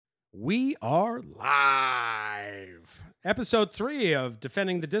We are live. Episode 3 of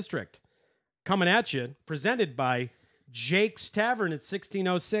Defending the District. Coming at you, presented by Jake's Tavern at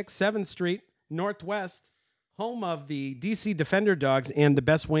 1606 7th Street, Northwest, home of the DC Defender Dogs and the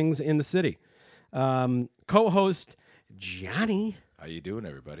best wings in the city. Co-host Johnny. How you doing,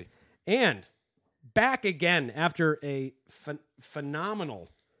 everybody? And back again after a phenomenal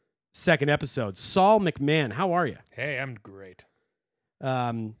second episode, Saul McMahon. How are you? Hey, I'm great.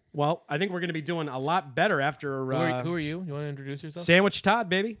 Well, I think we're going to be doing a lot better after. Who are you? You want to introduce yourself? Sandwich Todd,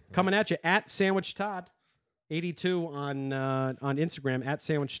 baby, coming at you at Sandwich Todd, 82 on Instagram, at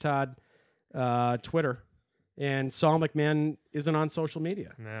Sandwich Todd, Twitter, and Saul McMahon isn't on social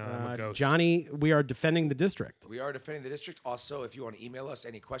media. No, I'm a ghost. Johnny, we are defending the district. We are defending the district. Also, if you want to email us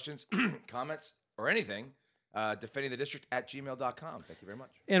any questions, comments, or anything, defendingthedistrict@gmail.com. Thank you very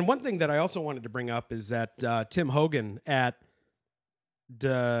much. And one thing that I also wanted to bring up is that Tim Hogan at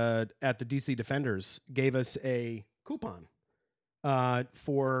the DC Defenders gave us a coupon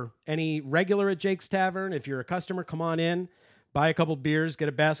for any regular at Jake's Tavern. If you're a customer, come on in, buy a couple beers, get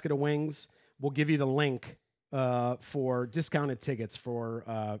a basket of wings. We'll give you the link for discounted tickets for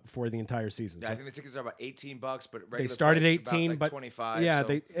the entire season. Yeah, So I think the tickets are about $18, but regular they started price 18, about like but 25. yeah,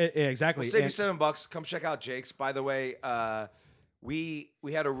 so exactly. we'll save you And- $7. Come check out Jake's. By the way, we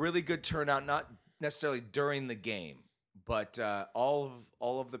had a really good turnout, not necessarily during the game, but all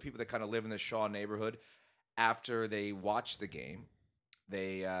of the people that kind of live in the Shaw neighborhood, after they watched the game,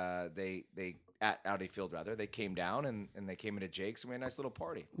 they at Audi Field rather, they came down and they came into Jake's and we had a nice little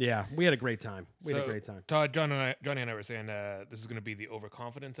party. Yeah, we had a great time. We had a So, great time. Todd, Johnny and I were saying this is going to be the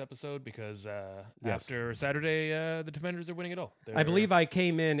overconfidence episode because after Saturday, the Defenders are winning it all. I believe I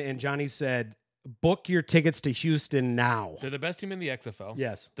came in and Johnny said, "Book your tickets to Houston now." They're the best team in the XFL.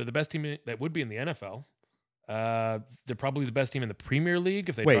 Yes. They're the best team that would be in the NFL. They're probably the best team in the Premier League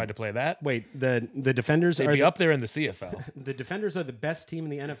if they Wait. tried to play that. Wait, the Defenders They'd are be up there in the CFL. the Defenders are the best team in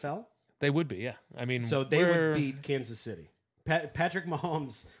the NFL. They would be, yeah. I mean, So they would beat Kansas City. Patrick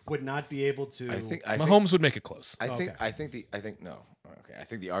Mahomes would not be able to. I think Mahomes would make it close. I think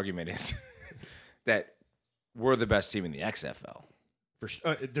the argument is that we're the best team in the XFL.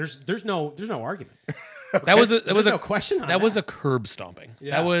 For there's no argument. That was There's a no question on that was a curb stomping.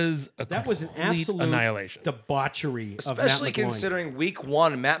 Yeah. That was an absolute annihilation. debauchery. Especially of Matt McGloin. considering week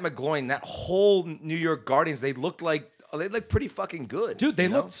one, Matt McGloin, that whole New York Guardians, they looked pretty fucking good. Dude, they you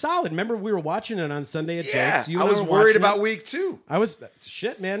know? looked solid. Remember, we were watching it on Sunday at Yeah, Jake's. You I and was were worried watching about it. week two. I was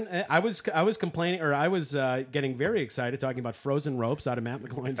man. I was complaining, or I was getting very excited talking about frozen ropes out of Matt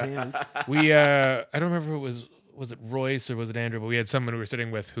McGloin's hands. We I don't remember who it was it Royce or was it Andrew, but we had someone we were sitting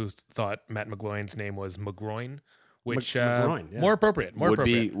with who thought Matt McGloin's name was McGroin, which McGroin, yeah. more appropriate.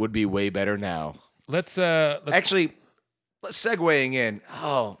 Would be way better now. Let's Actually, segueing in.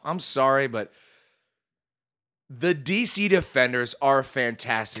 Oh, I'm sorry, but the DC Defenders are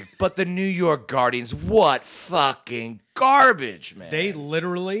fantastic, but the New York Guardians, what fucking garbage, man. They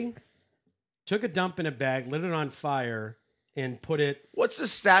literally took a dump in a bag, lit it on fire, and put it. What's the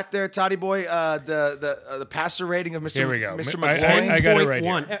stat there, Toddy boy? The passer rating of Mr. Here we go. Mr. I- McGloin. I got it right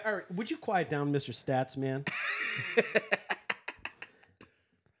 1. here. All right, would you quiet down, Mr. Stats, man?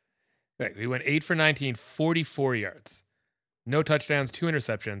 Right, we went 8 for 19, 44 yards. No touchdowns, 2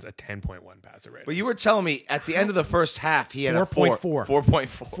 interceptions, a 10.1 passer rating. But you were telling me at the end of the first half he had a 4.4.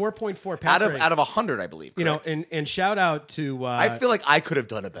 4.4. 4.4 pass rating. Out of 100, I believe. You know, correct? and shout out to I feel like I could have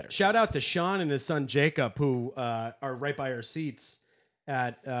done it better. shout out to Sean and his son Jacob, who are right by our seats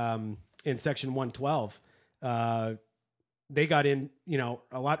at in section 112. They got in,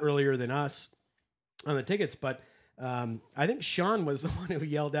 a lot earlier than us on the tickets, but I think Sean was the one who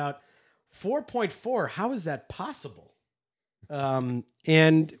yelled out 4.4. How is that possible?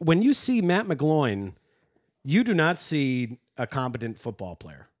 And when you see Matt McGloin, you do not see a competent football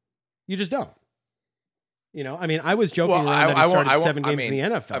player. You just don't. I was joking around that he started 7 games in the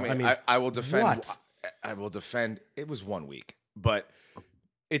NFL. I will defend. what? I will defend. It was 1 week, but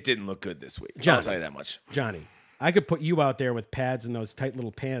it didn't look good this week. Johnny. I'll tell you that much. Johnny, I could put you out there with pads and those tight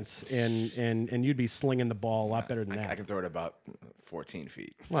little pants, and you'd be slinging the ball a lot better than that. I can throw it about 14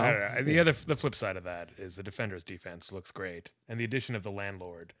 feet. Well, I don't know. The flip side of that is the Defenders' defense looks great, and the addition of the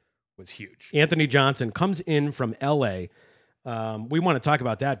landlord was huge. Anthony Johnson comes in from L.A. We want to talk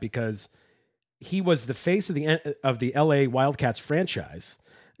about that because he was the face of the L.A. Wildcats franchise.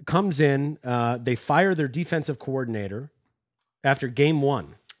 Comes in, they fire their defensive coordinator after game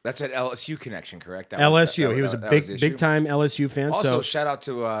 1. That's an LSU connection, correct? LSU. He was a big time LSU fan. Also, so shout out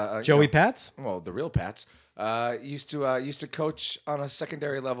to Joey Pats. Well, the real Pats. Used to coach on a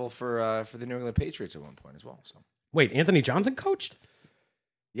secondary level for the New England Patriots at one point as well. So Wait, Anthony Johnson coached?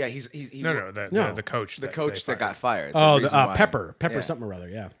 Yeah, he The coach. the that coach they that got fired. Oh, reason why- Pepper Yeah. something or other.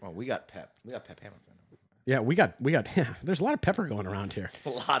 Yeah, Well, we got Pep. We got Pep Hamilton. yeah. We got. Yeah, there's a lot of pepper going around here. A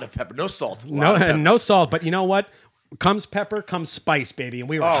lot of pepper. No salt. A lot No, of pepper. no salt. But you know what? Comes pepper, comes spice, baby, and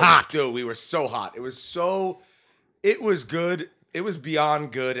we were Oh, hot. dude, we were so hot. It was good. It was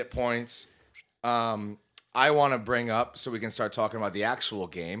beyond good at points. I want to bring up so we can start talking about the actual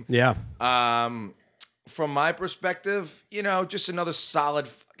game. Yeah. From my perspective, just another solid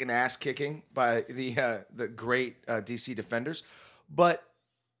fucking ass kicking by the great DC defenders. But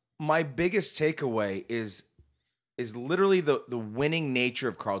my biggest takeaway is literally the winning nature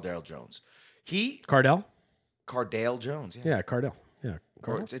of Cardale Jones. Cardell. Cardale Jones, yeah. Yeah, Cardell. Yeah, Or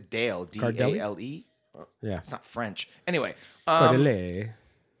Cardell. it's a Dale, Cardelli? Dale. Yeah. It's not French. Anyway, Cardelle.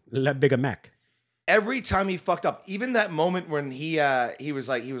 La Big Mac. every time he fucked up, even that moment when he was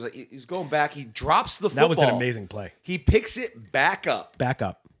going back, he drops the football. That was an amazing play. He picks it back up, Back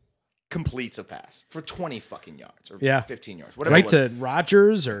up. completes a pass for 20 fucking yards or Yeah. 15 yards, whatever. Right it was. to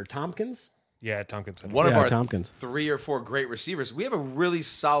Rogers or Tompkins. Yeah, Tompkins. One of Yeah, our Tompkins. 3 or 4 great receivers. We have a really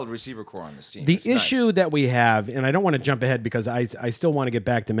solid receiver core on this team. The It's nice. issue that we have, and I don't want to jump ahead because I still want to get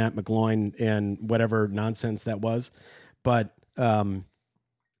back to Matt McGloin and whatever nonsense that was, but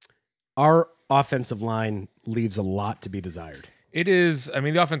our offensive line leaves a lot to be desired. It is. I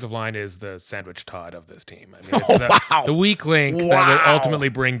mean, the offensive line is the sandwich Todd of this team. I mean, it's the weak link that will ultimately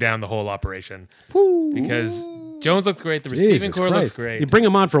bring down the whole operation. Because Jones looks great. The receiving Jesus core looks Christ. great. You bring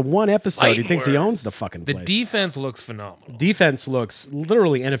him on for one episode, he Fighting thinks he words. owns the fucking The place. defense looks phenomenal. Defense looks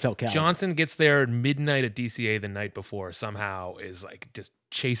literally NFL caliber. Johnson gets there at midnight at DCA the night before, somehow is like just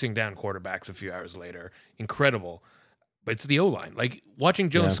chasing down quarterbacks a few hours later. Incredible. But it's the O-line. Like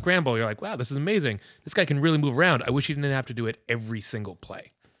watching Jones Yeah. scramble, you're like, wow, this is amazing. This guy can really move around. I wish he didn't have to do it every single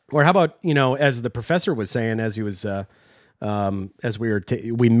play. Or how about, as the professor was saying, as he was, as we were,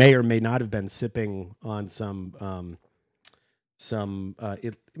 we may or may not have been sipping on some,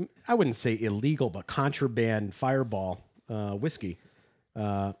 I wouldn't say illegal, but contraband Fireball whiskey.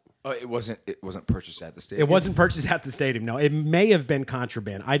 it wasn't purchased at the stadium. It wasn't purchased at the stadium. No, it may have been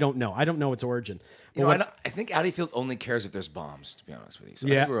contraband. I don't know. I don't know its origin. But I think Audi Field only cares if there's bombs, to be honest with you. So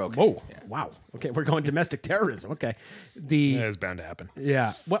I yeah. think we're okay. Whoa. Yeah. Wow. Okay, we're going domestic terrorism. Okay. It's bound to happen.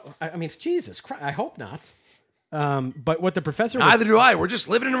 Yeah. Well, I mean, Jesus Christ. I hope not. But what the professor was. Neither do I. We're just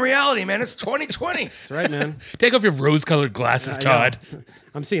living in reality, man. It's 2020. That's right, man. Take off your rose-colored glasses, I know. Todd.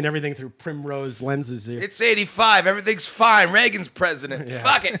 I'm seeing everything through primrose lenses here. It's 85. Everything's fine. Reagan's president.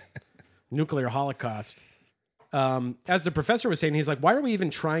 Fuck it. Nuclear holocaust. As the professor was saying, he's like, why are we even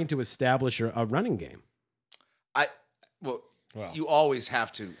trying to establish a running game? You always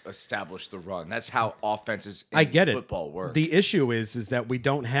have to establish the run. That's how offenses in I get it. football work. The issue is that we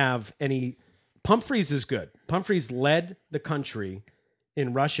don't have any. Pumphrey is good. Pumphrey led the country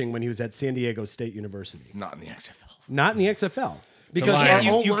in rushing when he was at San Diego State University. Not in the XFL. Not in the XFL. Because line. our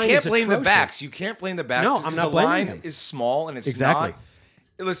You O-line can't is blame the atrocious. backs. You can't blame the backs. No, because I'm not the blaming line them. is small and it's Exactly.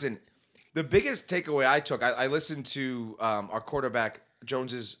 not. Listen, the biggest takeaway I took, I listened to our quarterback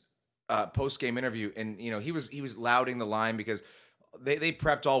Jones's post game interview, and he was lauding the line because they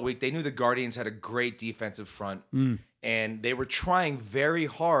prepped all week. They knew the Guardians had a great defensive front, and they were trying very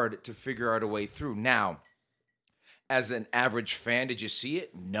hard to figure out a way through. Now, as an average fan, did you see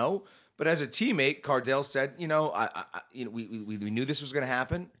it? No. But as a teammate, Cardale said, we knew this was going to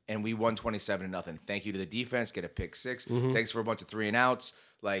happen, and we won 27-0. Thank you to the defense. Get a pick 6. Thanks for a bunch of 3 and outs.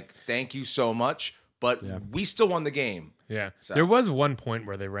 Like, thank you so much. But we still won the game. Yeah. So- There was one point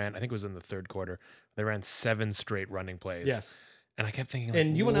where they ran, I think it was in the third quarter, they ran 7 straight running plays. Yes. And I kept thinking,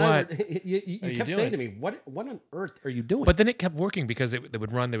 And you what and I, were, you you kept doing? saying to me, "What on earth are you doing?" But then it kept working because they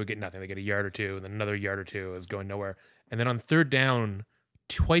would run, they would get nothing. They get a yard or two, and then another yard or two is going nowhere. And then on third down,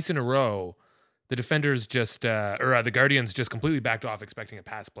 twice in a row, the defenders the Guardians just completely backed off expecting a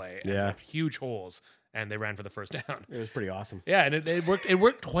pass play. And Yeah. left huge holes, and they ran for the first down. it was pretty awesome. Yeah, and it worked. It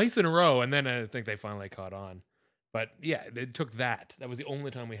worked twice in a row, and then I think they finally caught on. But yeah, it took that. That was the only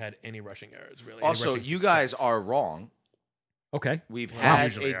time we had any rushing errors, really. Any Also, rushing you guys success. are wrong. Okay. We've Wow. had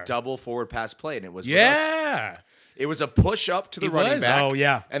Usually a are. double forward pass play, and it was with us. Yeah. It was a push up to the It running was. back. Oh,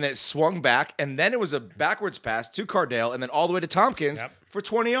 yeah. And then it swung back, and then it was a backwards pass to Cardale, and then all the way to Tompkins Yep. for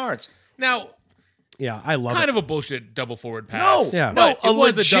 20 yards. Now, Yeah, I love kind it. of a bullshit double forward pass. No, Yeah. no, It a was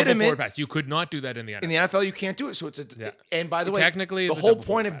a double legitimate. forward pass. You could not do that in the NFL. In the NFL, you can't do it. So it's and by the way, Technically, the it's a whole double point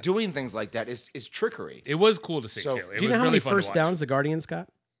forward of pass. doing things like that is trickery. It was cool to see So- too. It Do you was know how really many fun to first watch. downs the Guardians got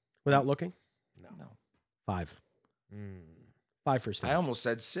without looking? No. 5. Mm. 5 first downs. I almost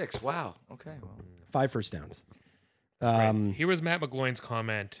said 6. Wow. Okay. Well, 5 first downs. Right. Here was Matt McGloin's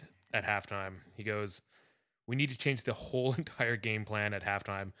comment at halftime. He goes, we need to change the whole entire game plan at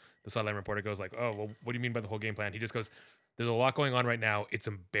halftime. The sideline reporter goes like, "Oh, well, what do you mean by the whole game plan?" He just goes, "There's a lot going on right now. It's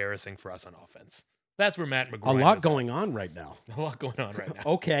embarrassing for us on offense." That's where Matt McGuire. A lot going on right now. A lot going on right now.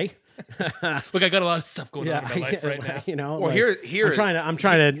 Okay. Look, I got a lot of stuff going on in my life right now. You know, Well, like, here I'm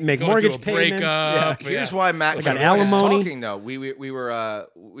trying to make Going mortgage through a payments. breakup. Here's why Matt We got McGuire is alimony. talking though. We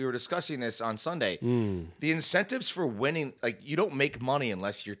were discussing this on Sunday. The incentives for winning, like you don't make money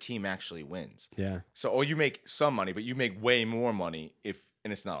unless your team actually wins. Yeah. So you make some money, but you make way more money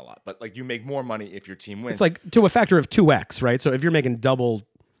and it's not a lot, but like you make more money if your team wins. It's like to a factor of 2x, right? So if you're making double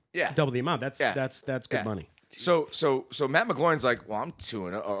yeah. the amount, that's Yeah. that's good Yeah. money. So Matt McGloin's like, well, I'm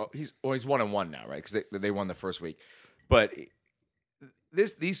 2-0. He's 1-1 now, right? Because they won the first week, but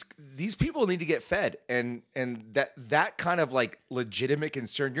these people need to get fed, and that kind of like legitimate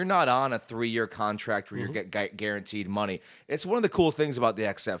concern. You're not on a 3-year contract where you get guaranteed money. It's one of the cool things about the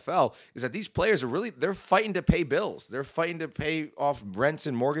XFL is that these players are they're fighting to pay bills. They're fighting to pay off rents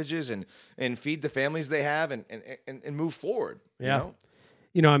and mortgages and feed the families they have and move forward. Yeah. You know?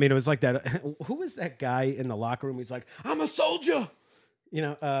 You know, I mean, it was like that. Who was that guy in the locker room? He's like, "I'm a soldier." You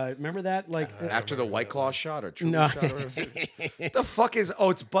know, remember that? Like After the White Claw shot or Truly No. shot or whatever. The fuck is? Oh,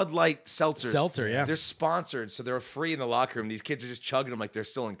 it's Bud Light seltzers. Seltzer, yeah. They're sponsored, so they're free in the locker room. These kids are just chugging them like they're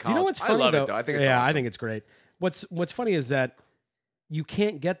still in Do college. you know what's funny? I love though? it though. I think it's yeah, awesome. I think it's great. What's funny is that you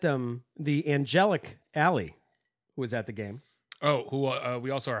can't get them. The Angelic Alley was at the game. Oh, who we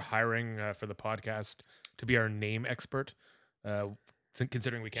also are hiring for the podcast to be our name expert.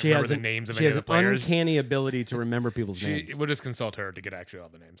 Considering we can't remember the names of she any has of the players, an uncanny ability to remember people's names. we'll just consult her to get actually all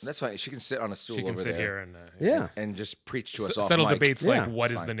the names. That's fine. She can sit on a stool She can over sit there here and Yeah. and just preach to us off settle mic. debates Yeah. like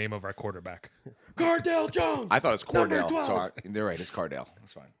what It's is fine. the name of our quarterback. Cardell Jones. I thought it's Number Cordell. 12. So they're right. It's Cardell.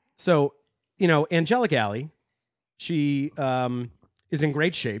 That's fine. So, you know, Angelic Alley, she is in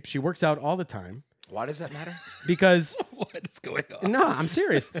great shape. She works out all the time Why does that matter? because What is going on? no, I'm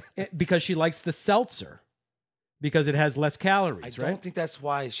serious. Because she likes the seltzer because it has less I calories, don't right? think that's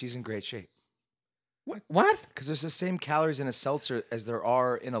why she's in great shape. What? Because there's the same calories in a seltzer as there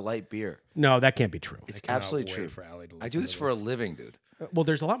are in a light beer. No, that can't be true. It's Cannot absolutely wait true. for Allie to I listen do this to for a living, dude. Well,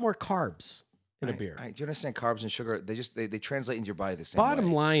 there's a lot more carbs in a Do beer. you understand carbs and sugar? They translate into your body the same Bottom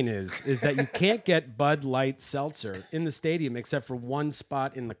way. line is that you can't get Bud Light seltzer in the stadium except for one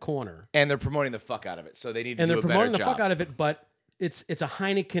spot in the corner. And they're promoting the fuck out of it, so they need to And do they're a better promoting the job. fuck out of it, but it's a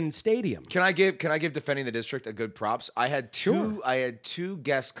Heineken stadium. Can I give defending the district a good props? I had two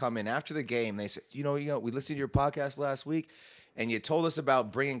guests come in after the game. They said, you know, we listened to your podcast last week, and you told us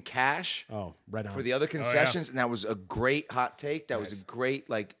about bringing cash Oh, right on. for the other concessions, and that was a great hot take. That was a great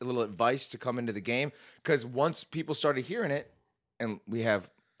like a little advice to come into the game because once people started hearing it, and we have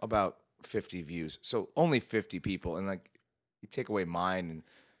about 50 views, so only 50 people, and like you take away mine and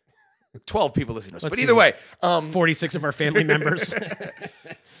 12 people listen to us. Let's But see. either way, 46 of our family members.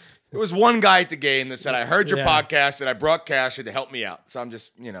 there was one guy at the game that said, "I heard your Yeah. podcast and I brought cash to help me out." So I'm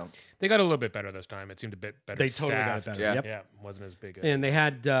just, you know, They got a little bit better this time. It seemed a bit better. They totally got it staffed. better. Yeah. Yep. Yeah, wasn't as big. And they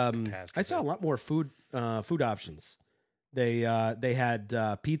had Fantastic. I saw a lot more food options. They had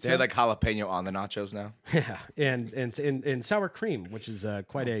pizza. they had like jalapeno on the nachos now. yeah, and sour cream, which is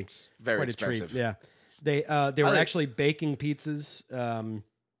quite a very quite expensive. A treat. Yeah. They were like- actually baking pizzas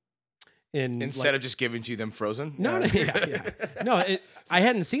Instead of just giving to them frozen. No, yeah. No, I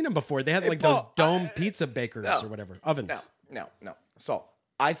hadn't seen them before. They had like those Paul, dome pizza bakers no. or whatever, ovens. No. So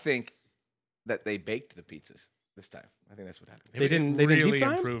I think that they baked the pizzas this time. I think that's what happened. They didn't deep really fry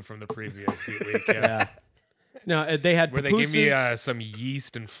 'em? improved from the previous week. Yeah. Yeah. No, they had Where they gave me pupusas. some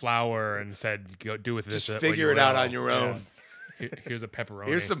yeast and flour and said, "Go do with this. Just what figure you it out will." on your own. Here's a pepperoni.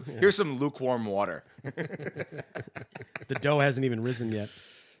 Here's some lukewarm water. The dough hasn't even risen yet.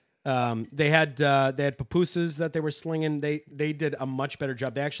 They had pupusas that they were slinging. They did a much better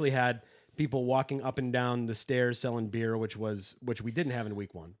job. They actually had people walking up and down the stairs selling beer, which we didn't have in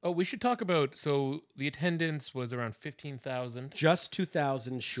week one. Oh, we should talk about. So the attendance was around 15,000. Just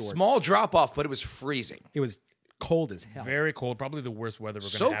 2,000 short. Small drop off, but it was freezing. It was cold as hell. Very cold. Probably the worst weather we're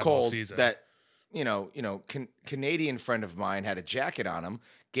going to So have all cold season. that Canadian friend of mine had a jacket on him.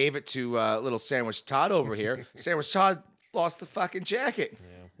 Gave it to little Sandwich Todd over here. Sandwich Todd lost the fucking jacket.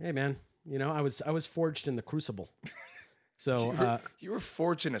 Hey man, you know I was forged in the crucible. So You were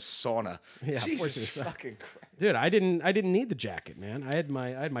forged in a sauna. Yeah, forged in a Jesus sauna. fucking Christ. dude, I didn't need the jacket, man. I had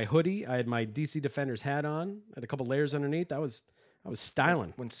my hoodie, I had my DC Defenders hat on, I had a couple layers underneath. I was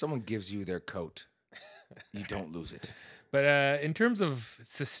styling. When someone gives you their coat, you don't lose it. But in terms of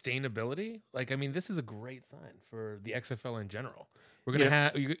sustainability, like I mean, this is a great sign for the XFL in general. We're gonna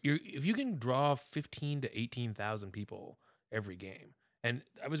have if you can draw 15 to 18,000 people every game, And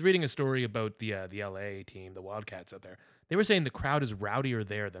I was reading a story about the LA team, the Wildcats out there. They were saying the crowd is rowdier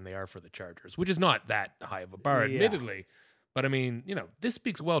there than they are for the Chargers, which is not that high of a bar, Yeah. admittedly. But I mean, this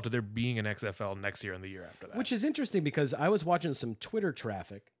speaks well to there being an XFL next year and the year after that. Which is interesting because I was watching some Twitter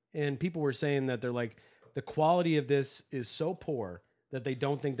traffic and people were saying that they're like, the quality of this is so poor that they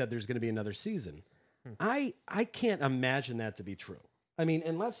don't think that there's going to be another season. I can't imagine that to be true. I mean,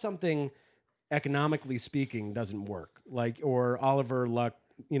 unless something economically speaking doesn't work, or Oliver Luck,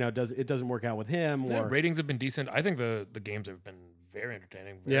 doesn't work out with him, Yeah, or ratings have been decent. I think the games have been very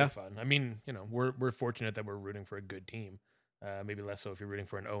entertaining, very fun. I mean, we're fortunate that we're rooting for a good team. Maybe less so if you're rooting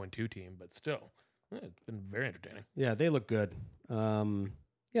for an 0-2 team, but still, it's been very entertaining. yeah, they look good.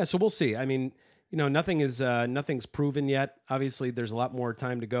 So we'll see. I mean, nothing's proven yet. Obviously, there's a lot more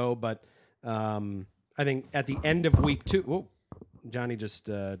time to go, but I think at the end of week 2, Johnny just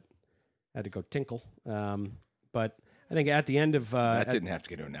had to go tinkle. But I think at the end of That didn't have to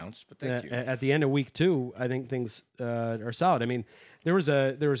get announced, but thank you. at the end of week 2, I think things are solid. I mean, there was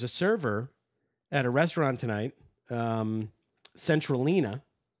a server at a restaurant tonight, Centralina.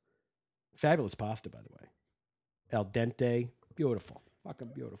 Fabulous pasta, by the way. Al dente, beautiful, fucking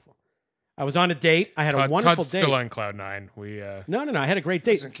beautiful. I was on a date. I had a wonderful Todd's date. still on cloud 9. We No, I had a great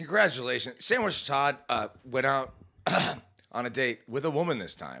date. Listen, congratulations. Sandwich Todd went out on a date with a woman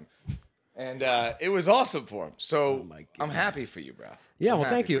this time. And it was awesome for him. So my I'm happy for you, bro. Yeah, I'm well,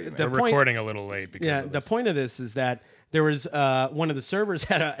 thank happy you. for man. The we're point- recording a little late because Yeah, of the this. point of this is that there was one of the servers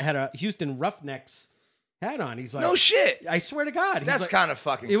had a Houston Roughnecks hat on. He's like, No shit. I swear to God, he's That's like- kind of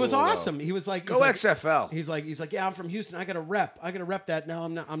fucking It was cool, though. awesome. He was like, Go he's like- XFL. He's like, yeah, I'm from Houston. I got to rep that. No,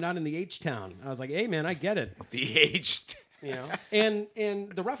 I'm not in the H town. I was like, hey man, I get it. The age. And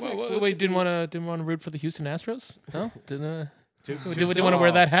the Roughnecks. Wait, didn't want to root for the Houston Astros? No, didn't want soon? to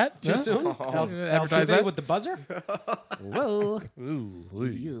wear that hat? Too No? soon? Advertise Altuve that? with the buzzer. Whoa, Ooh.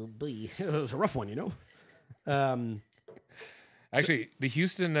 it was a rough one, Actually, the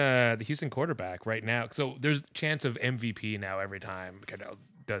Houston quarterback right now. So there's a chance of MVP now every time Cardell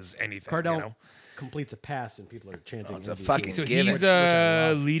does anything. Cardell completes a pass and people are chanting. it's a MVP. fucking So Given. he's Which I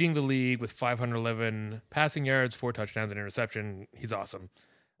love. leading the league with 511 passing yards, 4 touchdowns, and interception. He's awesome.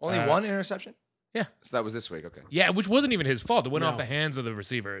 Only one interception? Yeah. So that was this week. Okay. Yeah, which wasn't even his fault. It went off No. the hands of the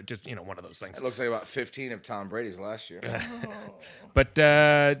receiver. It just, one of those things. It looks like about 15 of Tom Brady's last year. But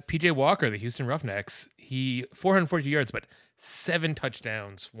PJ Walker, the Houston Roughnecks, he 440 yards, but 7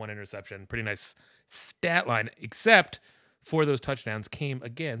 touchdowns, 1 interception. Pretty nice stat line, except 4 of those touchdowns came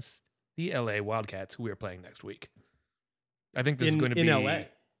against the LA Wildcats, who we are playing next week. I think this is going to be in LA.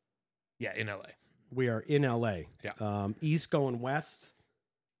 Yeah, in LA. We are in LA. Yeah. East going west.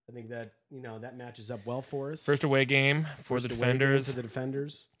 I think that that matches up well for us. First away game for First the away game Defenders. For the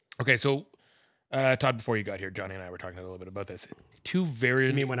Defenders. Okay, so Todd, before you got here, Johnny and I were talking a little bit about this. 2 very.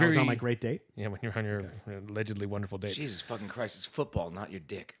 You mean when I was on my great date? Yeah, when you're on your allegedly wonderful date. Jesus fucking Christ. It's football, not your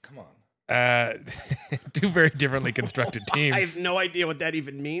dick. Come on. 2 very differently constructed teams. I have no idea what that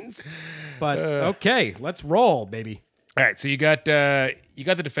even means. But okay, let's roll, baby. All right, so you got the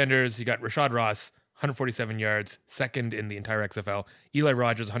Defenders. You got Rashad Ross, 147 yards, second in the entire XFL. Eli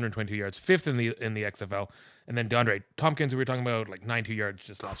Rogers, 122 yards, fifth in the XFL. And then DeAndre Tompkins, who we were talking about, like 92 yards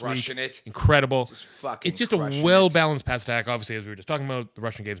just last Crushing week. it. Incredible. Just fucking It's just a crushing well-balanced pass attack. Obviously, as we were just talking about, the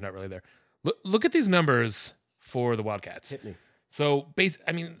rushing game's not really there. Look at these numbers for the Wildcats. Hit me. So,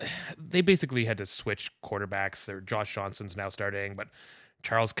 they basically had to switch quarterbacks. Josh Johnson's now starting, but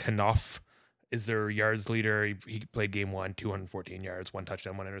Charles Knopf is their yards leader. He played game 1, 214 yards, 1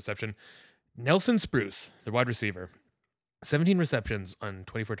 touchdown, 1 interception. Nelson Spruce, the wide receiver, 17 receptions on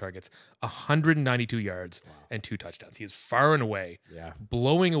 24 targets, 192 yards, and 2 touchdowns. He is far and away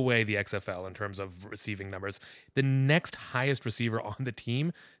blowing away the XFL in terms of receiving numbers. The next highest receiver on the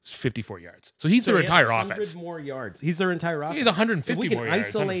team is 54 yards. So he's their he has entire 100 offense. more yards. He's their entire offense. He's 150 If we can more yards,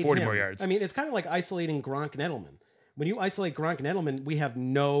 isolate 140 him- more yards. I mean, it's kind of like isolating Gronk and Edelman. When you isolate Gronk and Edelman, we have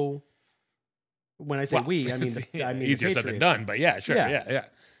no. When I say Well, we, I mean I mean easier the said than Patriots. done, but yeah, sure, Yeah.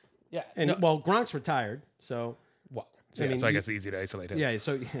 yeah. And No, well, Gronk's retired, so well, so, I yeah, mean, so I you- guess it's easy to isolate him. yeah.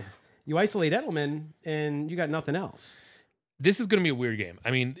 So you isolate Edelman, and you got nothing else. This is going to be a weird game. I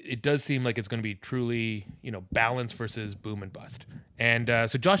mean, it does seem like it's going to be truly, balance versus boom and bust. And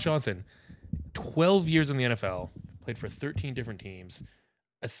so Josh Johnson, 12 years in the NFL, played for 13 different teams.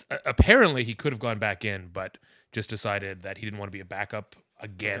 Apparently, he could have gone back in, but just decided that he didn't want to be a backup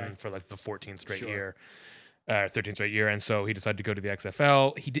again for like the 14th straight year. 13th straight year, and so he decided to go to the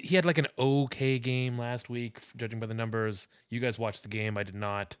XFL. He had like an okay game last week, judging by the numbers. You guys watched the game, I did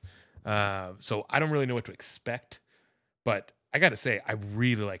not. So I don't really know what to expect, but I got to say, I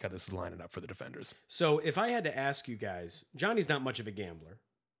really like how this is lining up for the defenders. So if I had to ask you guys, Johnny's not much of a gambler.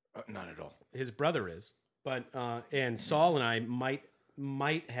 Not at all. His brother is, but and Saul and I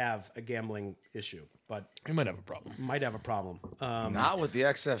might have a gambling issue, but We might have a problem. might have a problem. Not with the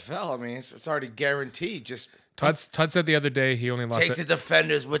XFL. I mean, it's already guaranteed. Just Todd said the other day he only lost take the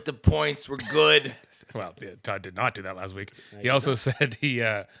defenders with the points. We're good. Well, yeah, Todd did not do that last week. He also said he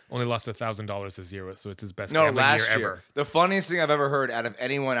only lost $1,000 this year, so it's his best No, gambling last year year. ever. The funniest thing I've ever heard out of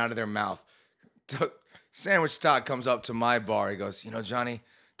anyone out of their mouth. Sandwich Todd comes up to my bar. He goes, Johnny,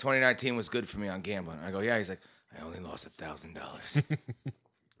 2019 was good for me on gambling. I go, yeah. He's like, I only lost $1,000.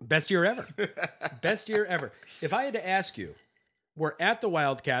 Best year ever. Best year ever. If I had to ask you, we're at the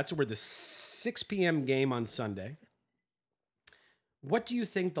Wildcats. We're the 6 p.m. game on Sunday. What do you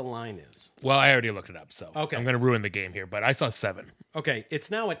think the line is? Well, I already looked it up, so Okay. I'm going to ruin the game here, but I saw 7. Okay,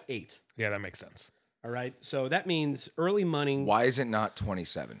 it's now at 8. Yeah, that makes sense. All right, so that means early money. Why is it not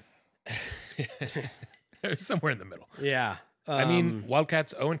 27? Somewhere in the middle. Yeah. I mean,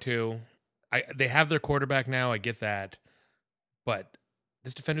 Wildcats 0-2. They have their quarterback now. I get that. But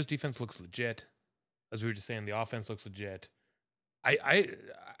this defender's defense looks legit. As we were just saying, the offense looks legit. I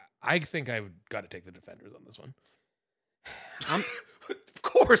think I've got to take the defenders on this one. Of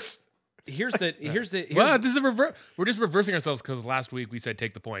course. here's the Well, this is a reverse. We're just reversing ourselves because last week we said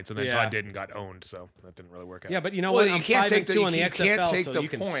take the points, and then Yeah. Todd did and got owned, so that didn't really work out. yeah, but you know Well, what? you I'm can't 5 take and the- 2 on the you XFL, can't take so the you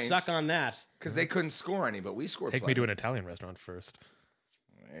can points. suck on that. Because they couldn't score any, but we scored Take me to an Italian restaurant first.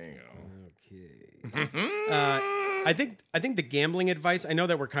 There you go. Okay. I think the gambling advice. I know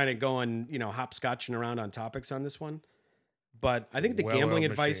that we're kind of going, hopscotching around on topics on this one, but I think the well-oiled gambling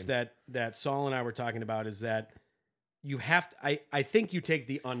advice machine. that Saul and I were talking about is that you have to. I think you take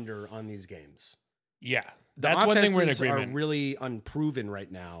the under on these games. Yeah, The that's one thing we're in offenses agreement. are really unproven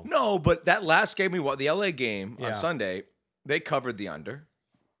right now. No, but that last game we won, the LA game Yeah. on Sunday, they covered the under.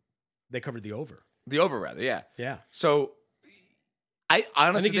 They covered the over. The over, rather, yeah. Yeah, So I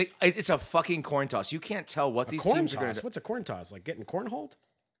honestly I think think it's a fucking coin toss. You can't tell what these corn teams are going toss. to do. What's a corn toss? Like getting cornholed?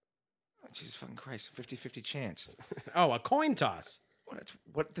 Jesus fucking Christ, 50-50 chance. Oh, a coin toss.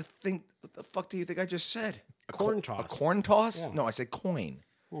 What the fuck do you think I just said? A Corn co- A toss. corn toss? Yeah. No, I said coin.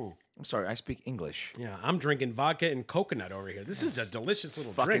 Hmm. I'm sorry, I speak English. Yeah, I'm drinking vodka and coconut over here. This is a delicious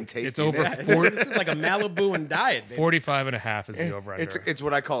little Fucking drink. tasty. It's over man. 40, This is like a Malibu and diet. Baby. 45 and a half is the over under. It's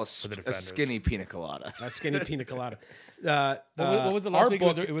what I call a the defenders. skinny pina colada. A skinny pina colada. What was it last our week?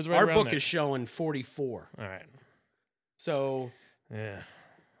 book, It was right our around book there. is showing 44. All right. So, Yeah.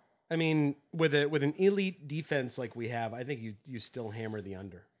 I mean, with an elite defense like we have, I think you still hammer the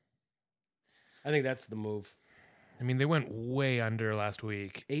under. I think that's the move. I mean, they went way under last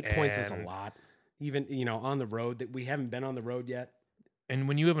week. 8 points is a and- lot. Even, on the road, that we haven't been on the road yet. And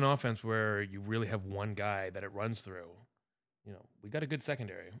when you have an offense where you really have one guy that it runs through, we got a good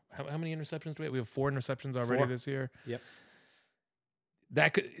secondary. How many interceptions do we have? We have 4 interceptions already 4. this year. Yep.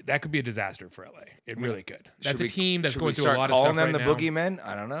 That could be a disaster for LA. It really could. That's Should a we- team that's should going we through start a lot of calling stuff them right the now. boogeymen?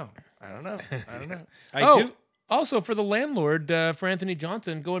 I don't know. I do. Also, for the landlord, for Anthony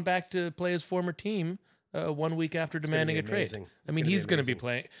Johnson, going back to play his former team 1 week after gonna demanding be a trade. amazing. I It's mean, gonna be he's going to be amazing.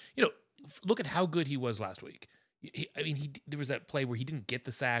 playing. Look at how good he was last week. There was that play where he didn't get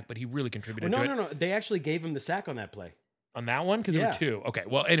the sack, but he really contributed Well, to it. No. They actually gave him the sack on that play. On that one, because there Yeah. were 2. Okay,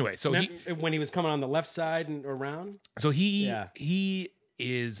 well, anyway, so When he was coming on the left side and around. he Yeah. he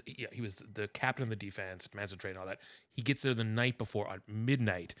was the captain of the defense, demands a trade and all that. He gets there the night before on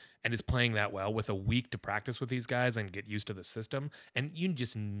midnight and is playing that well with a week to practice with these guys and get used to the system. And you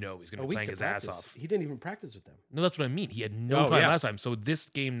just know he's going A to be week playing to his practice. ass off. He didn't even practice with them. No, that's what I mean. He had no Oh, time yeah. last time. So this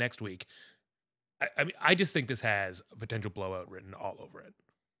game next week, I mean, I just think this has a potential blowout written all over it.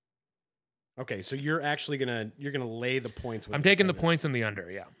 Okay, so you're actually gonna lay the points. With I'm taking the defenders. points in the under.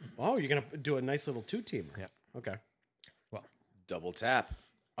 Yeah. Oh, you're gonna do a nice little 2-teamer. Yeah. Okay. Double tap.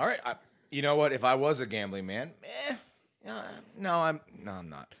 All right. You know what? If I was a gambling man, I'm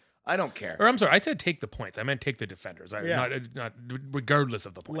not. I don't care. Or I'm sorry, I said take the points. I meant take the defenders. Yeah. Not regardless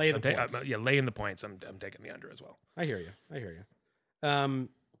of the points. Lay the I'm points. laying the points. I'm taking the under as well. I hear you.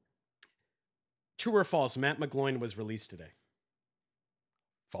 True or false? Matt McGloin was released today.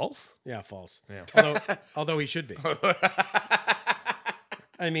 False? Yeah, false. Yeah. Although he should be.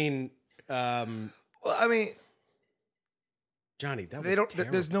 I mean, Well, I mean, Johnny, that they was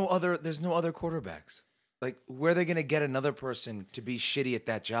don't. There's no other quarterbacks. Like, where are they going to get another person to be shitty at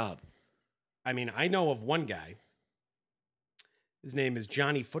that job? I mean, I know of one guy. His name is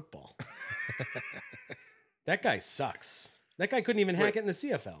Johnny Football. That guy sucks. That guy couldn't even hack it in the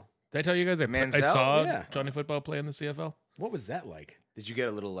CFL. Did I tell you guys I Manziel? saw Yeah. Johnny Football play in the CFL? What was that like? Did you get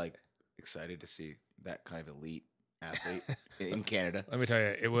a little excited to see that kind of elite athlete in Canada. Let me tell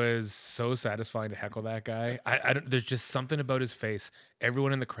you, it was so satisfying to heckle that guy. I don't. There's just something about his face.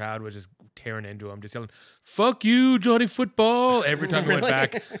 Everyone in the crowd was just tearing into him, just yelling, "Fuck you, Johnny Football!" Every time he went Really?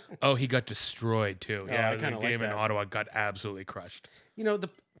 back. Oh, he got destroyed too. Oh, Yeah, I the kinda like game in that. Ottawa got absolutely crushed. You know,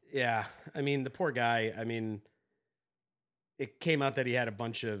 I mean, the poor guy, I mean, it came out that he had a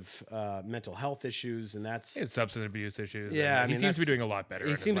bunch of mental health issues, and that's, He had substance abuse issues. Yeah, and I he mean, seems to be that's- doing a lot better. he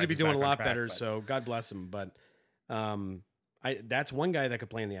and his seems to life be is doing back a on lot track, better, but- so God bless him. But that's one guy that could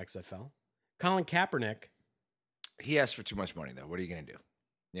play in the XFL. Colin Kaepernick. He asked for too much money, though. What are you going to do?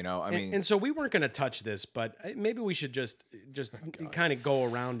 You know, I And- mean, and so we weren't going to touch this, but maybe we should just kind of go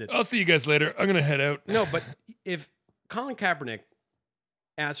around it. I'll see you guys later. I'm gonna head out. No, but if Colin Kaepernick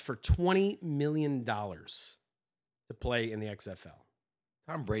asked for $20 million to play in the XFL,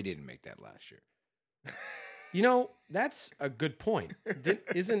 Tom Brady didn't make that last year. you know, that's a good point.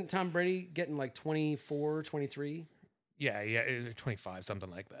 Isn't Tom Brady getting like 24, 23? Yeah, it was 25, something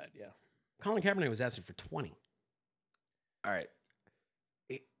like that. Yeah. Colin Kaepernick was asking for 20. All right.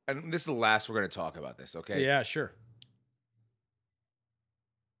 And this is the last we're going to talk about this, okay? Yeah, sure.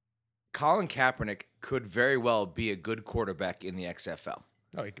 Colin Kaepernick could very well be a good quarterback in the XFL,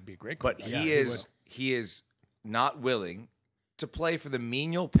 Oh, he could be a great. but quarterback. he is not willing to play for the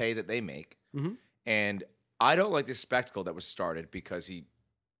menial pay that they make. Mhm. And I don't like this spectacle that was started because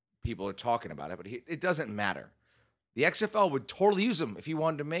people are talking about it, but it doesn't matter. The XFL would totally use him if he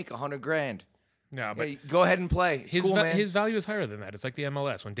wanted to make $100,000. No, but Hey, go ahead and play. It's cool, man. his value is higher than that. It's like the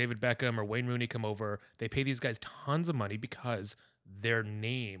MLS. When David Beckham or Wayne Rooney come over, they pay these guys tons of money because their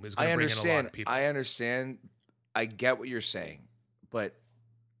name is going I to bring in a lot understand. of people. I understand. I get what you're saying, but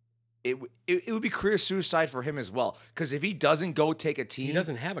it would be career suicide for him as well. Because if he doesn't go take a team, He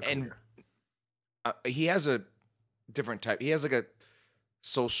doesn't have a and- career. he has a different type. He has like a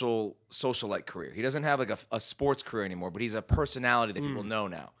socialite career. He doesn't have like a sports career anymore, but he's a personality that people know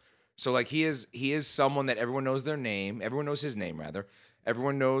now. So like he is someone that everyone knows their name. Everyone knows his name rather.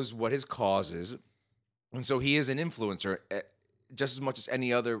 Everyone knows what his cause is. And so he is an influencer just as much as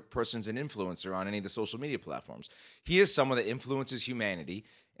any other person's an influencer on any of the social media platforms. He is someone that influences humanity.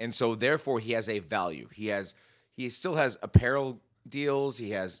 And so therefore he has a value. He still has apparel deals.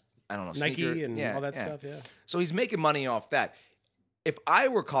 He has, I don't know, Nike sneaker- and yeah, all that yeah. stuff, yeah. So he's making money off that. If I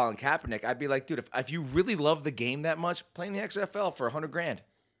were Colin Kaepernick, I'd be like, dude, if you really love the game that much, play in the XFL for $100,000.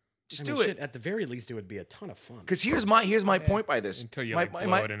 Just I do mean, it. shit, at the very least, it would be a ton of fun. Because here's my point by this. Until you my, like my- blow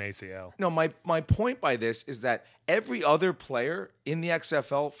my- out an ACL. no, my point by this is that every other player in the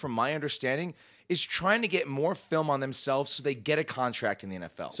XFL, from my understanding, is trying to get more film on themselves so they get a contract in the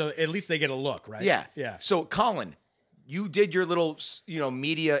NFL. So at least they get a look, right? Yeah. Yeah. So, Colin, you did your little,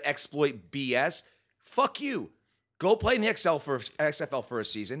 media exploit BS. Fuck you. Go play in the XFL for a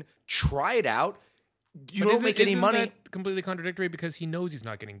season. Try it out. You But don't make any isn't money. that completely contradictory because he knows he's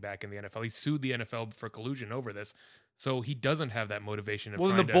not getting back in the NFL. He sued the NFL for collusion over this, so he doesn't have that motivation of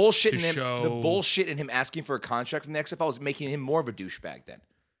Well, trying the bullshit to in him, show. the bullshit in him asking for a contract from the XFL is making him more of a douchebag. Then,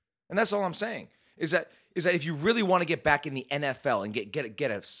 and that's all I'm saying is that if you really want to get back in the NFL and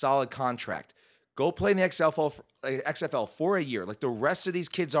get a solid contract, go play in the XFL for a year, like the rest of these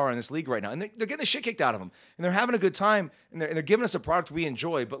kids are in this league right now, and they're getting the shit kicked out of them, and they're having a good time, and they're giving us a product we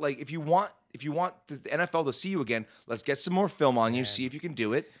enjoy. But like, if you want the NFL to see you again, let's get some more film on you, see if you can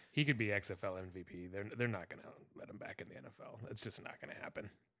do it. He could be XFL MVP. They're not going to let him back in the NFL. It's just not going to happen.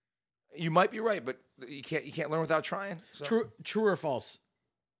 You might be right, but you can't learn without trying. So. True or false?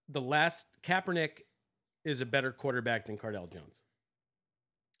 The last Kaepernick is a better quarterback than Cardell Jones.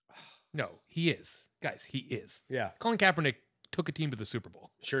 No, he is. Guys, he is. Yeah, Colin Kaepernick took a team to the Super Bowl.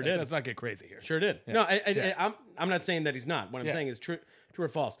 Sure did. Let's not get crazy here. sure did. Yeah. No, I'm not saying that he's not. What I'm Yeah. saying is true or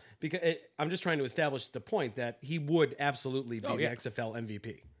false. Because I'm just trying to establish the point that he would absolutely be Oh, the yeah. XFL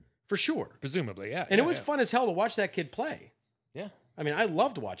MVP for sure. Presumably, yeah. And yeah, it was yeah. fun as hell to watch that kid play. Yeah. I mean, I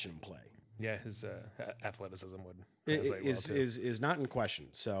loved watching him play. Yeah, his athleticism would It translate well, too. is not in question.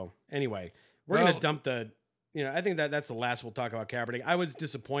 So anyway, we're Well- gonna dump the. I think that's the last we'll talk about Kaepernick. I was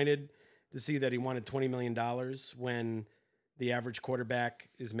disappointed to see that he wanted $20 million when the average quarterback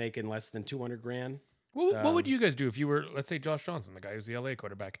is making less than $200,000. What would you guys do if you were, let's say, Josh Johnson, the guy who's the LA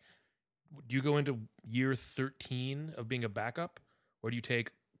quarterback? Do you go into year 13 of being a backup, or do you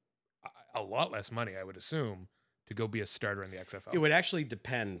take a lot less money, I would assume, to go be a starter in the XFL? It would actually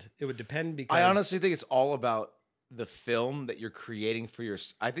depend. It would depend because I honestly think it's all about the film that you're creating for your.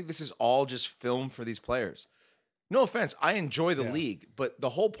 I think this is all just film for these players. No offense, I enjoy the league, but the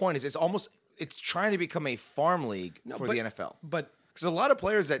whole point is it's trying to become a farm league for the NFL. But Because a lot of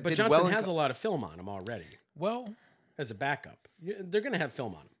players that did Johnson well in has a lot of film on him already Well, as a backup. They're going to have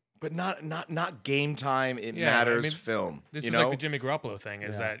film on him. but not game time. It Yeah, matters. I mean, Film. This you is know? like the Jimmy Garoppolo thing.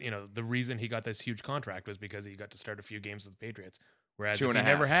 Is Yeah. that the reason he got this huge contract was because he got to start a few games with the Patriots. Whereas Two if and he a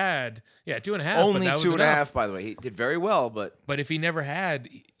never half. had, 2.5. Only but that was 2.5. enough. By the way, he did very well, but But if he never had,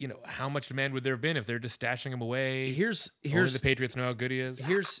 how much demand would there have been if they're just stashing him away? Here's Only the Patriots know how good he is.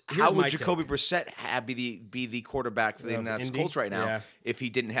 here's how my would take. Jacoby Brissett be the quarterback for the Of Indianapolis Indy? Colts right now Yeah. if he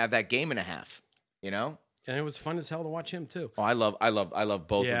didn't have that game and a half? And it was fun as hell to watch him too. Oh, I love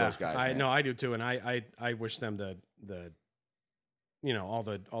both of those guys. I man. know I do too, and I wish them the all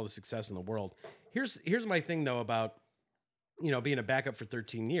the success in the world. Here's my thing though about being a backup for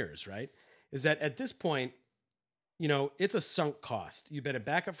 13 years, right? Is that at this point, it's a sunk cost. You've been a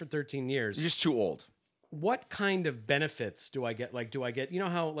backup for 13 years. You're just too old. What kind of benefits do I get? Like, do I get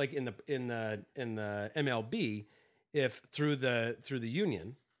how like in the MLB, if through the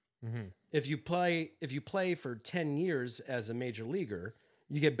union, Mhm. if you play for 10 years as a major leaguer,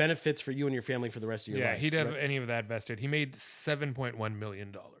 you get benefits for you and your family for the rest of your Yeah, life. he'd have right? any of that vested. He made $7.1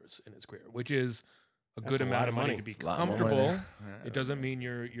 million in his career, which is a That's good a lot amount of of money money. to be It's a lot more money comfortable. there. It doesn't mean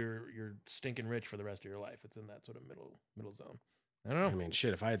you're stinking rich for the rest of your life. It's in that sort of middle zone. I don't know. I mean,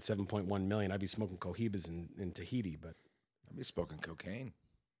 shit. If I had 7.1 million, I'd be smoking cohibas in Tahiti. But I'll be smoking cocaine.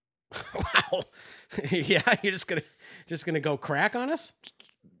 wow, yeah, you're just gonna go crack on us?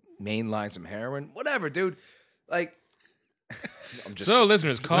 Mainline some heroin, whatever, dude. Like, I'm just So,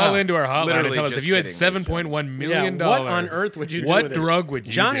 listeners, call No, into our hotline and literally tell us if just you had kidding, ladies and $7.1 million. Yeah, what on earth would you do What with it? drug would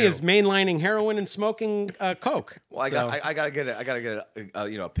you Johnny do? is mainlining heroin and smoking coke. well, So, I gotta get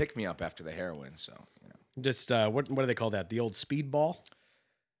a pick me up after the heroin. So just what do they call that? The old speedball?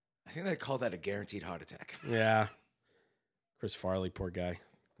 I think they call that a guaranteed heart attack. Yeah. Chris Farley, poor guy.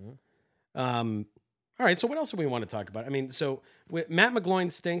 Hmm. All right, so what else do we want to talk about? I mean, so Matt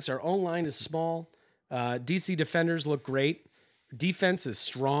McGloin stinks. Our own line is small. DC defenders look great. Defense is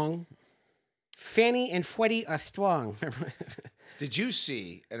strong. Fanny and Freddy are strong. Did you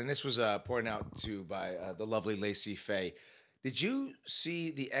see? And then this was pointed out to by the lovely Lacey Faye. Did you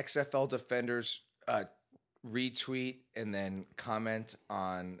see the XFL defenders retweet and then comment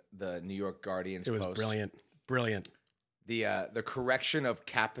on the New York Guardians It was post? brilliant. The correction of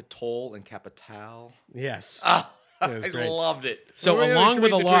Capitol and Capital. Yes. Ah, It was I great. loved it. So Well, we along should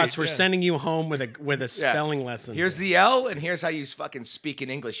with a read the loss, tweet, we're yeah. sending you home with a spelling lesson. Here's the L, and here's how you fucking speak in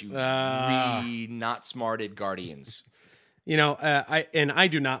English. You Ah. not smarted Guardians. I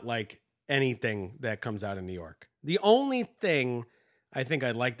do not like anything that comes out of New York. The only thing I think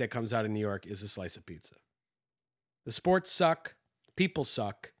I like that comes out of New York is a slice of pizza. The sports suck. People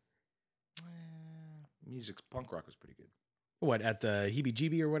suck. Music, punk rock was pretty good. What, at the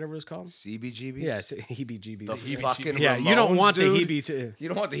heebie-jeebie or whatever it's called? CBGBs? Yes, heebie-jeebies. The fucking Yeah, you don't Ramones, want dude. the heebies. You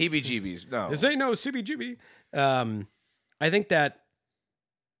don't want the heebie-jeebies. No. This ain't no CBGB. I think that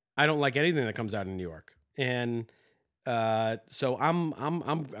I don't like anything that comes out of New York, and so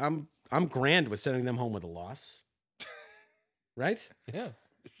I'm grand with sending them home with a loss, right? Yeah.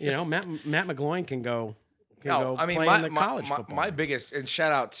 Matt McGloin can go. No, I mean, play in the college football. my biggest, and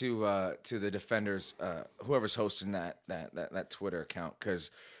shout out to the defenders, whoever's hosting that Twitter account,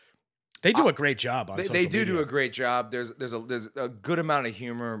 because They do a great job on they social do media. a great job. There's a good amount of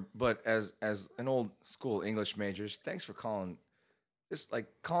humor, but as an old school English majors, thanks for calling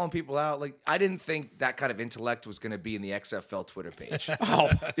people out. Like, I didn't think that kind of intellect was going to be in the XFL Twitter page. Oh,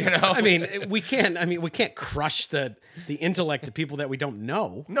 I mean, we can't crush the intellect of people that we don't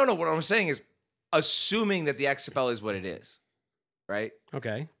know. No, what I'm saying is, assuming that the XFL is what it is, right?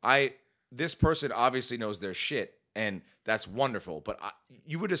 Okay. This person obviously knows their shit, and that's wonderful. But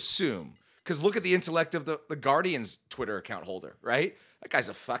you would assume, because look at the intellect of the Guardians Twitter account holder, right? That guy's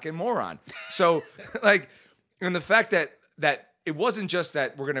a fucking moron. So, and the fact that it wasn't just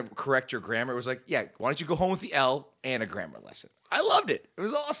that we're gonna correct your grammar. It was like, yeah, why don't you go home with the L and a grammar lesson? I loved it. It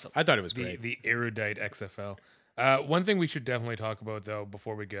was awesome. I thought it was great. The erudite XFL. One thing we should definitely talk about, though,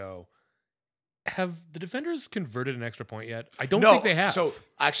 before we go. Have the defenders converted an extra point yet? I don't think they have. So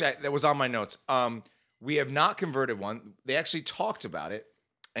actually, that was on my notes. We have not converted one. They actually talked about it,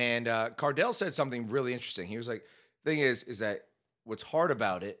 and Cardell said something really interesting. He was like, "Thing is that what's hard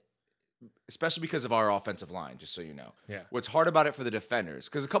about it, especially because of our offensive line, just so you know, what's hard about it for the defenders,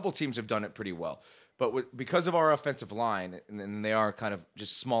 because a couple teams have done it pretty well, but because of our offensive line, and they are kind of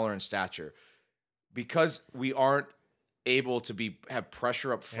just smaller in stature, because we aren't able to have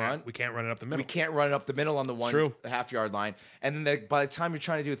pressure up front. We can't run it up the middle. We can't run it up the middle on true. the half-yard line. And then by the time you're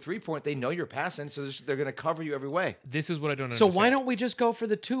trying to do a 3-point, they know you're passing, so they're going to cover you every way. This is what I don't So understand. why don't we just go for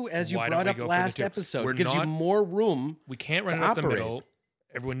the 2 as you Why don't brought we up go for the last 2? episode? We're Gives you not- more room. We can't run to it up the operate. middle.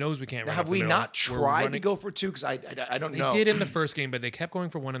 Everyone knows we can't Now, run. have up the we middle. not We're tried to running- go for 2? Because I don't They know. did in the first game, but they kept going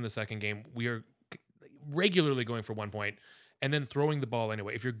for 1 in the second game. We are regularly going for 1 point and then throwing the ball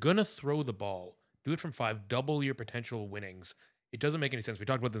anyway. If you're gonna throw the ball, do it from 5. Double your potential winnings. It doesn't make any sense. We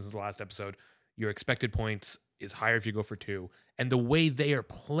talked about this in the last episode. Your expected points is higher if you go for 2, and the way they are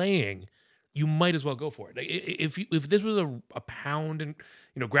playing, you might as well go for it. If this was a pound and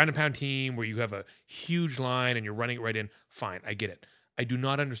ground and pound team where you have a huge line and you're running it right in, fine, I get it. I do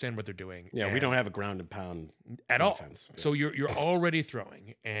not understand what they're doing. Yeah, we and- don't have a ground and pound at all. defense. Yeah. So you're already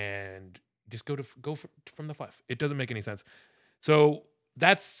throwing, and just go from the 5. It doesn't make any sense. So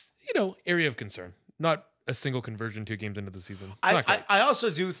that's area of concern. Not a single conversion 2 games into the season. It's not great. I also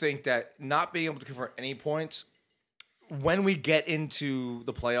do think that not being able to convert any points when we get into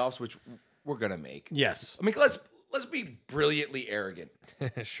the playoffs, which we're gonna make. Yes. I mean, let's be brilliantly arrogant.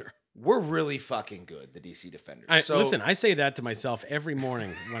 Sure. We're really fucking good, the DC Defenders. Listen, I say that to myself every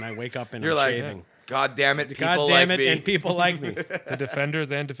morning when I wake up and you're I'm like, shaving. God damn it, people God like damn it, me. and people like me. The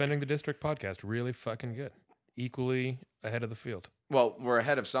Defenders and Defending the District podcast really fucking good. Equally ahead of the field. Well, we're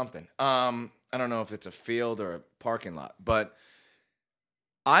ahead of something. I don't know if it's a field or a parking lot, but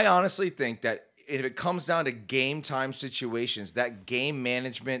I honestly think that if it comes down to game time situations, that game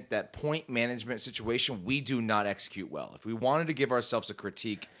management, that point management situation, we do not execute well. If we wanted to give ourselves a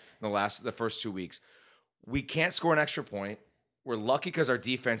critique in the first 2 weeks, we can't score an extra point. We're lucky because our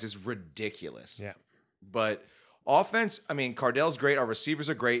defense is ridiculous. Yeah. But offense, I mean, Cardell's great. Our receivers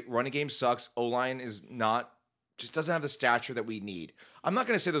are great. Running game sucks. O-line is not, just doesn't have the stature that we need. I'm not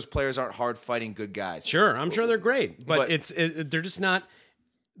going to say those players aren't hard fighting good guys. Sure, I'm sure they're great, but But- they're just not.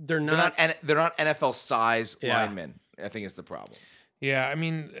 They're They're not. not NFL size Yeah. linemen. I think is the problem. Yeah, I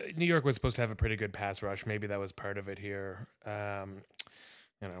mean, New York was supposed to have a pretty good pass rush. Maybe that was part of it here.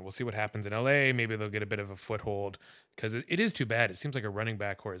 We'll see what happens in LA. Maybe they'll get a bit of a foothold because it is too bad. It seems like a running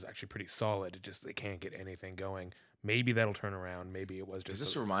back core is actually pretty solid. It just they can't get anything going. Maybe that'll turn around. Maybe it was just. Does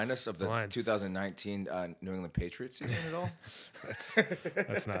this remind us of the Lions. 2019 New England Patriots season at all?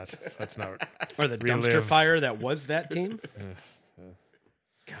 That's not. Or the dumpster relive. fire that was that team.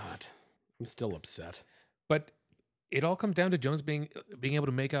 God, I'm still upset. But it all comes down to Jones being able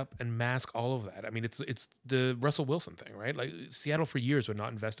to make up and mask all of that. I mean, it's the Russell Wilson thing, right? Like Seattle for years would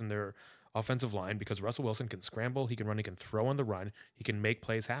not invest in their offensive line because Russell Wilson can scramble, he can run, he can throw on the run, he can make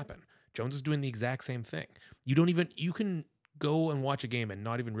plays happen. Jones is doing the exact same thing. You can go and watch a game and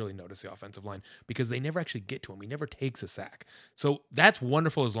not even really notice the offensive line because they never actually get to him. He never takes a sack. So that's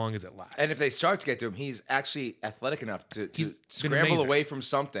wonderful as long as it lasts. And if they start to get to him, he's actually athletic enough to He's been scramble amazing. away from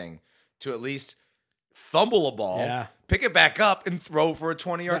something to at least fumble a ball, Yeah. pick it back up, and throw for a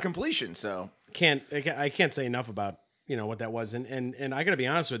 20-yard completion. So I can't say enough about what that was, and I got to be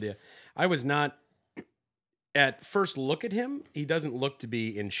honest with you, I was not at first look at him. He doesn't look to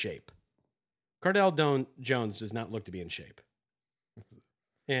be in shape. Cardell Jones does not look to be in shape,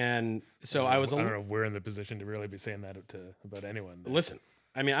 and so I was. I don't know if we're in the position to really be saying that about anyone. Listen,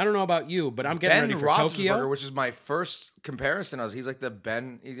 I mean, I don't know about you, but I'm getting Ben ready for Roethlisberger, Tokyo. which is my first comparison, he's like the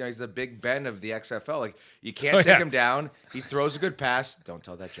Ben. He's the Big Ben of the XFL. Like you can't take him down. He throws a good pass. Don't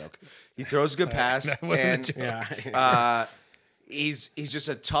tell that joke. He throws a good pass, That wasn't a and joke. Yeah. he's just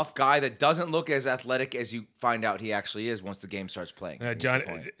a tough guy that doesn't look as athletic as you find out he actually is once the game starts playing. I think is the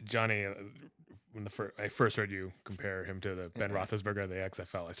point. Johnny, when I first heard you compare him to the Ben Roethlisberger of the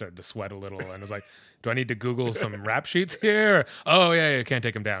XFL, I started to sweat a little and was like, "Do I need to Google some rap sheets here?" Oh yeah, you can't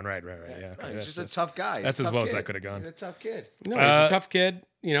take him down. Right. Yeah, He's just a tough guy. He's that's a as tough well as kid. that could have gone. He's a tough kid. No, he's a tough kid.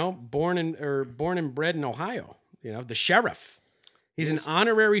 Born and bred in Ohio. The sheriff. He's an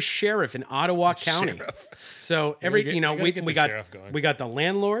honorary sheriff in Ottawa County. Sheriff. So gotta get the sheriff going. we got the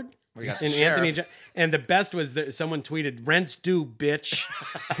landlord. We got the and sheriff. Anthony, and the best was that someone tweeted, "Rents due, bitch."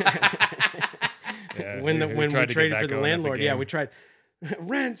 Yeah, when we tried to get traded that for the going at landlord, yeah, game. we tried.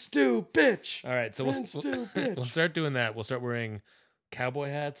 Rents due, bitch. All right, so Rents due, bitch. we'll start doing that. We'll start wearing cowboy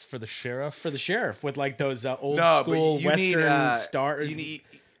hats for the sheriff. For the sheriff with like those old No, school but you Western need, star. You need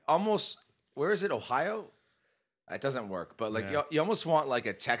almost. Where is it? Ohio. It doesn't work, but like Yeah. you almost want like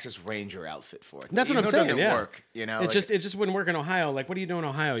a Texas Ranger outfit for it. That's what Even I'm though it saying. doesn't Yeah. work. It like, just wouldn't work in Ohio. Like, what do you do in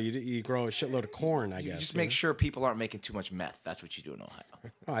Ohio? You grow a shitload of corn, I you guess. just make sure people aren't making too much meth. That's what you do in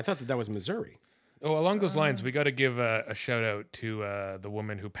Ohio. Oh, I thought that was Missouri. Oh, along those lines, we got to give a shout out to the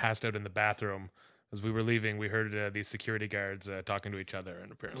woman who passed out in the bathroom as we were leaving. We heard these security guards talking to each other,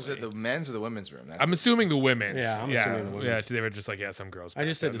 and apparently Was it the men's or the women's room? That's I'm assuming the women's. Yeah, I'm assuming the women's. Yeah, they were just like, yeah, some girls. I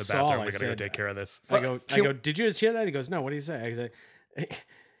just passed out said in to the Saul, bathroom. I We gotta go said- take care of this. I go, did you just hear that? He goes, no, what do you say? I say,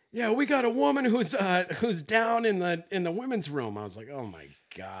 yeah, we got a woman who's down in the women's room. I was like, oh my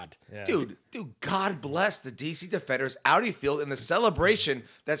God. Yeah. Dude, God bless the DC Defenders Audi Field and the celebration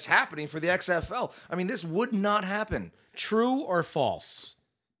that's happening for the XFL. I mean, this would not happen. True or false?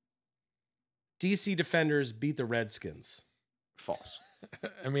 DC Defenders beat the Redskins. False.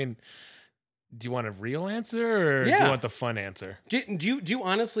 I mean, do you want a real answer or do Yeah. you want the fun answer? Do you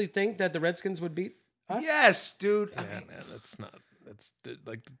honestly think that the Redskins would beat us? Yes, dude. I Yeah, mean, man, that's not. That's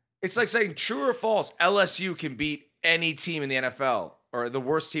like it's like saying true or false. LSU can beat any team in the NFL or the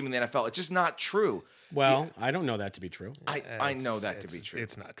worst team in the NFL. It's just not true. Well, I don't know that to be true. I know that to be true.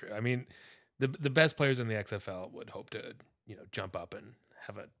 It's not true. I mean, the best players in the XFL would hope to jump up and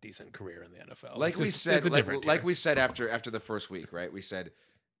have a decent career in the NFL. Like It's we just- said, it's a different like tier. we said after the first week, right? We said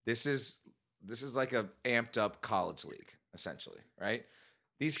this is like a amped up college league, essentially, right?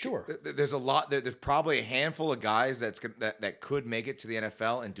 These Sure. There's a lot. There's probably a handful of guys that could make it to the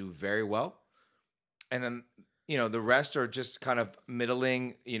NFL and do very well, and then the rest are just kind of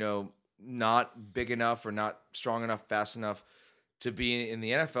middling. Not big enough or not strong enough, fast enough to be in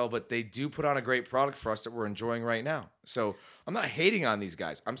the NFL, but they do put on a great product for us that we're enjoying right now. So I'm not hating on these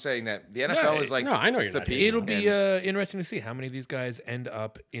guys. I'm saying that the NFL is like, no, I know it's you're the not peak. hating It'll on be And interesting to see how many of these guys end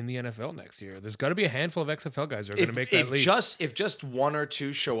up in the NFL next year. There's got to be a handful of XFL guys who are going to make that leap. if just one or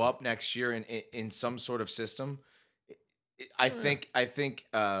two show up next year in some sort of system, I think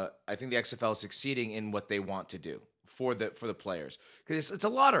the XFL is succeeding in what they want to do for the players, because it's a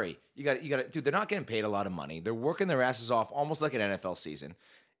lottery. You got dude. They're not getting paid a lot of money. They're working their asses off almost like an NFL season,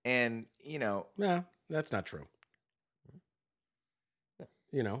 and No, that's not true.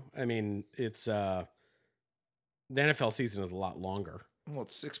 I mean, it's the NFL season is a lot longer. well,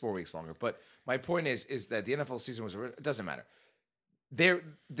 it's 6 more weeks longer. But my point is that the NFL season it doesn't matter. They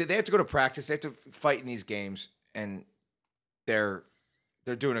have to go to practice. They have to fight in these games, and they're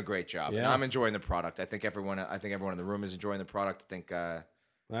doing a great job. And Yeah. I'm enjoying the product. I think everyone in the room is enjoying the product. I think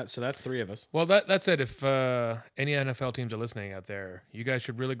So that's 3 of us. Well, that said, if any NFL teams are listening out there, you guys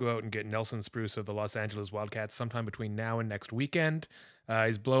should really go out and get Nelson Spruce of the Los Angeles Wildcats sometime between now and next weekend.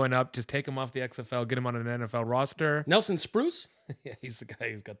 He's blowing up. Just take him off the XFL, get him on an NFL roster. Nelson Spruce? Yeah, he's the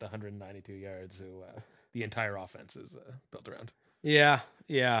guy who's got the 192 yards who the entire offense is built around. Yeah.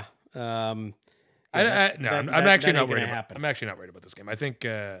 I'm that actually ain't not gonna worried. happen. I'm actually not worried about this game. I think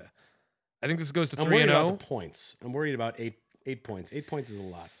this goes to I'm 3 worried and about 0. the points. I'm worried about 8 points. 8 points is a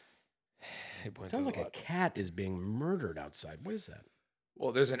lot. 8 points Sounds is like a lot. cat is being murdered outside. What is that?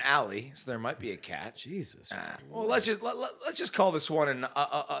 well, there's an alley, so there might be a cat. Jesus. Well, let's just call this one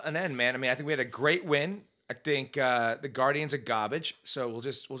an end, man. I mean, I think we had a great win. I think the Guardians are garbage, so we'll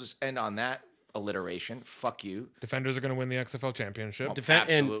just end on that alliteration. Fuck you. Defenders are going to win the XFL championship.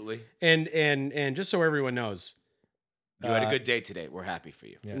 Absolutely. And just so everyone knows, You had a good day today. We're happy for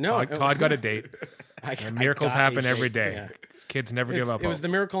you. Yeah, No, Todd got a date. And miracles happen every day. Yeah. Kids never give up. It was hope. the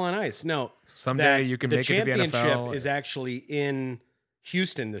miracle on ice. No, Someday that you can the make it to the championship NFL. is actually in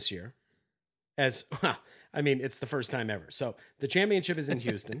Houston this year. It's the first time ever. So the championship is in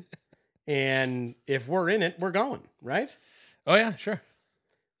Houston, and if we're in it, we're going, right? Oh yeah, sure.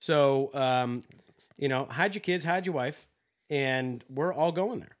 So hide your kids, hide your wife, and we're all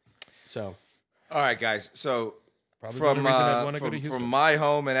going there. So All right, guys. So Probably from the reason I'd wanna go to from Houston. my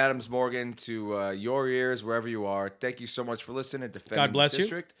home in Adams Morgan to your ears, wherever you are, thank you so much for listening. Defending God bless the you.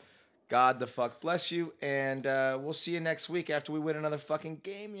 district. God the fuck bless you, and we'll see you next week after we win another fucking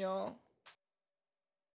game, y'all.